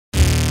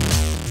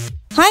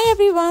Hi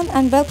everyone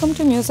and welcome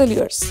to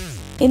Museliers.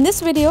 In this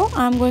video,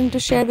 I'm going to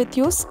share with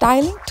you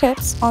styling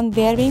tips on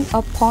wearing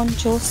a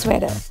poncho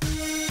sweater.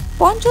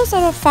 Ponchos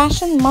are a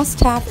fashion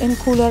must-have in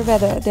cooler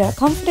weather. They are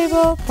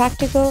comfortable,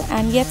 practical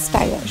and yet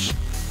stylish.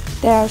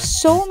 There are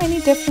so many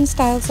different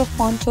styles of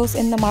ponchos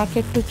in the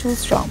market to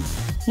choose from.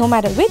 No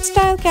matter which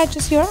style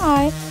catches your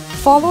eye,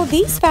 follow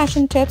these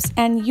fashion tips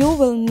and you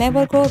will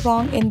never go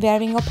wrong in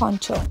wearing a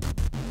poncho.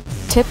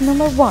 Tip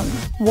number 1.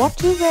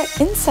 What you wear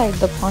inside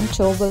the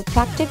poncho will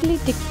practically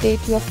dictate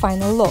your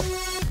final look.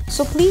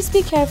 So please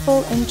be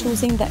careful in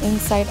choosing the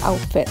inside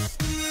outfit.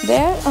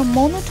 Wear a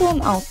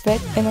monotone outfit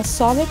in a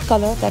solid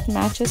color that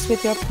matches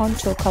with your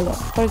poncho color.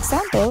 For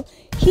example,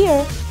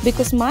 here,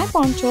 because my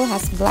poncho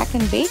has black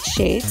and beige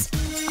shades,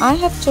 I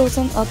have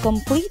chosen a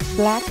complete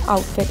black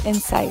outfit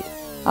inside,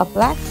 a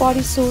black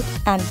bodysuit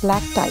and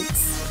black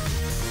tights.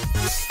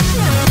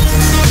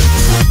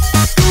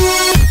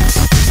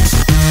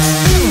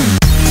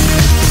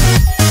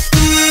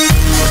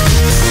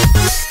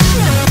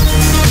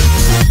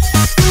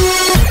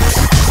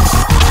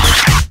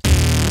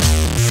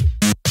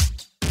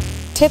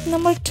 Tip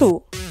number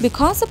 2.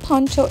 Because a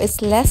poncho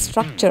is less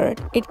structured,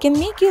 it can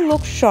make you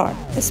look short,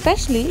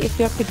 especially if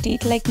you're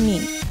petite like me.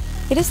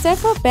 It is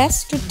therefore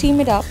best to team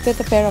it up with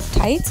a pair of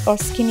tights or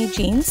skinny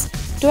jeans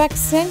to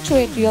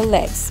accentuate your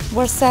legs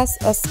versus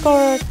a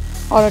skirt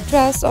or a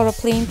dress or a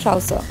plain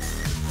trouser.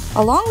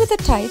 Along with the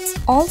tights,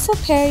 also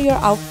pair your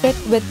outfit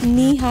with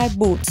knee-high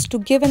boots to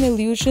give an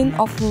illusion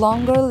of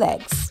longer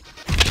legs.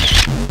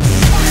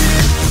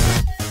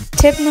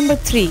 Tip number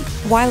 3.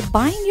 While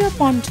buying your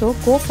poncho,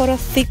 go for a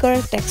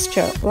thicker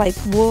texture like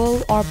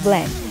wool or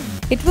blend.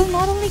 It will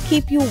not only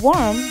keep you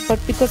warm, but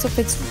because of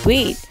its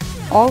weight,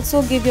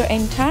 also give your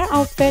entire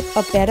outfit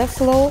a better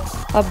flow,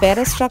 a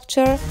better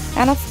structure,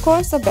 and of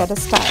course a better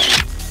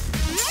style.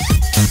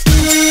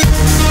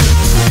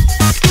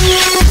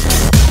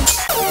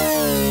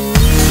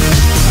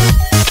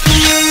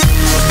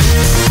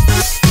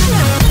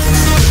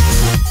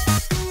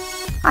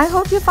 I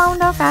hope you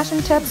found our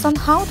fashion tips on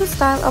how to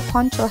style a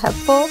poncho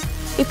helpful.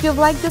 If you've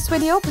liked this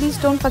video, please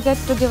don't forget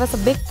to give us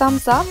a big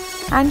thumbs up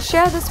and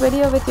share this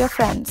video with your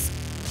friends.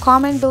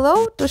 Comment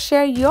below to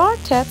share your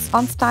tips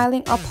on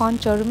styling a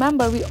poncho.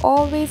 Remember, we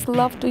always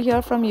love to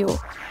hear from you.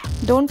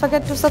 Don't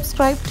forget to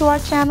subscribe to our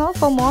channel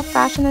for more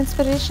fashion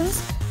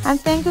inspirations. And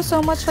thank you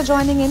so much for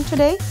joining in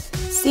today.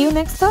 See you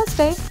next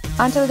Thursday.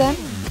 Until then,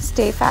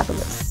 stay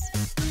fabulous.